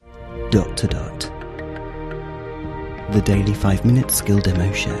Dot to Dot, the daily 5-minute skill demo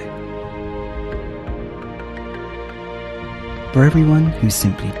show. For everyone who's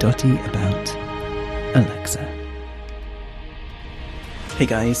simply dotty about Alexa. Hey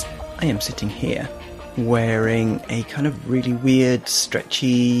guys, I am sitting here wearing a kind of really weird,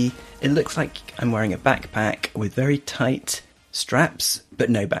 stretchy... It looks like I'm wearing a backpack with very tight straps, but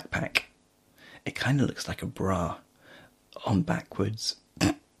no backpack. It kind of looks like a bra on backwards.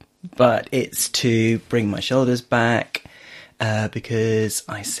 But it's to bring my shoulders back because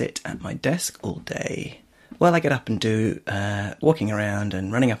I sit at my desk all day. Well, I get up and do walking around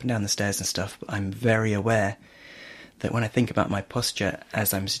and running up and down the stairs and stuff, but I'm very aware that when I think about my posture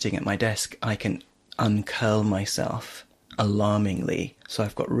as I'm sitting at my desk, I can uncurl myself alarmingly. So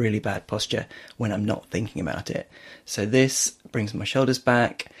I've got really bad posture when I'm not thinking about it. So this brings my shoulders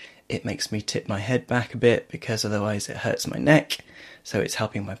back. It makes me tip my head back a bit because otherwise it hurts my neck. So it's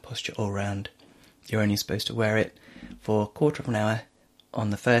helping my posture all round. You're only supposed to wear it for a quarter of an hour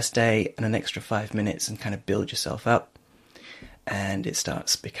on the first day and an extra 5 minutes and kind of build yourself up. And it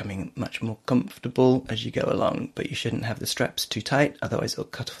starts becoming much more comfortable as you go along. But you shouldn't have the straps too tight, otherwise it'll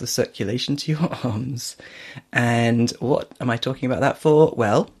cut off the circulation to your arms. And what am I talking about that for?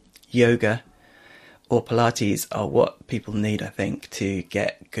 Well, yoga or Pilates are what people need, I think, to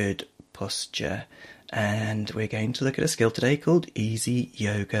get good posture. And we're going to look at a skill today called Easy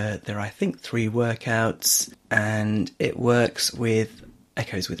Yoga. There are, I think, 3 workouts, and it works with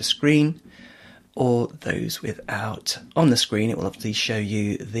echoes with a screen or those without. On the screen, it will obviously show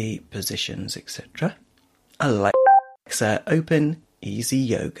you the positions, etc. Alexa, open Easy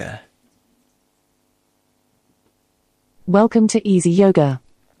Yoga. Welcome to Easy Yoga.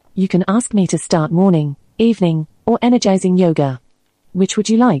 You can ask me to start morning, evening, or energizing yoga. Which would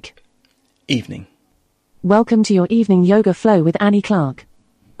you like? Evening. Welcome to your evening yoga flow with Annie Clark.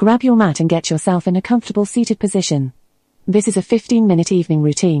 Grab your mat and get yourself in a comfortable seated position. This is a 15-minute evening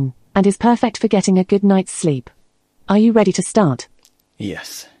routine and is perfect for getting a good night's sleep. Are you ready to start?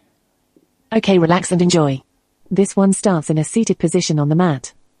 Yes. Okay, relax and enjoy. This one starts in a seated position on the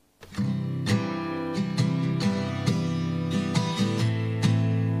mat.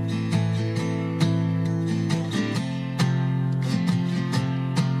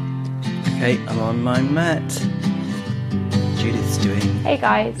 Okay, I'm on my mat. Judith's doing Hey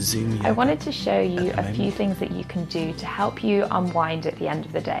guys, Zoom yoga. I wanted to show you at the a few moment. things that you can do to help you unwind at the end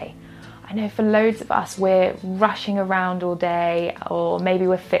of the day. I know for loads of us we're rushing around all day, or maybe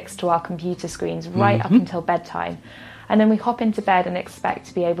we're fixed to our computer screens right up until bedtime, and then we hop into bed and expect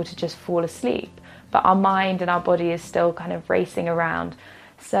to be able to just fall asleep, but our mind and our body is still kind of racing around.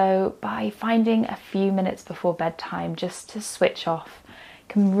 So by finding a few minutes before bedtime just to switch off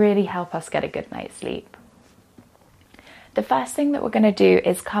can really help us get a good night's sleep. The first thing that we're going to do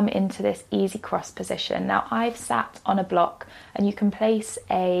is come into this easy cross position. Now I've sat on a block, and you can place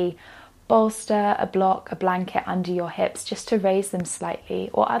a bolster, a block, a blanket under your hips just to raise them slightly,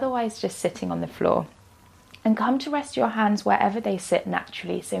 or otherwise just sitting on the floor. And come to rest your hands wherever they sit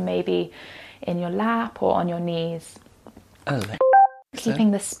naturally, so maybe in your lap or on your knees. Alexa,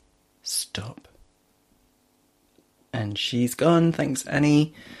 Keeping this... Stop. And she's gone, thanks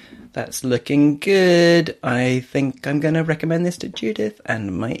Annie. That's looking good. I think I'm going to recommend this to Judith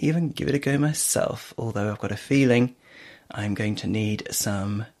and might even give it a go myself, although I've got a feeling I'm going to need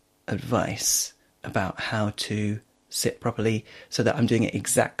some advice about how to sit properly so that I'm doing it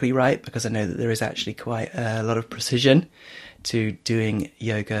exactly right, because I know that there is actually quite a lot of precision to doing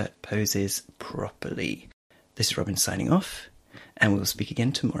yoga poses properly. This is Robin signing off, and we'll speak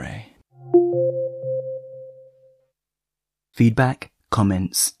again tomorrow. Feedback,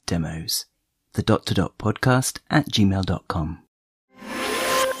 comments, demos. The Dot to Dot podcast @gmail.com.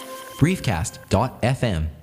 Briefcast.fm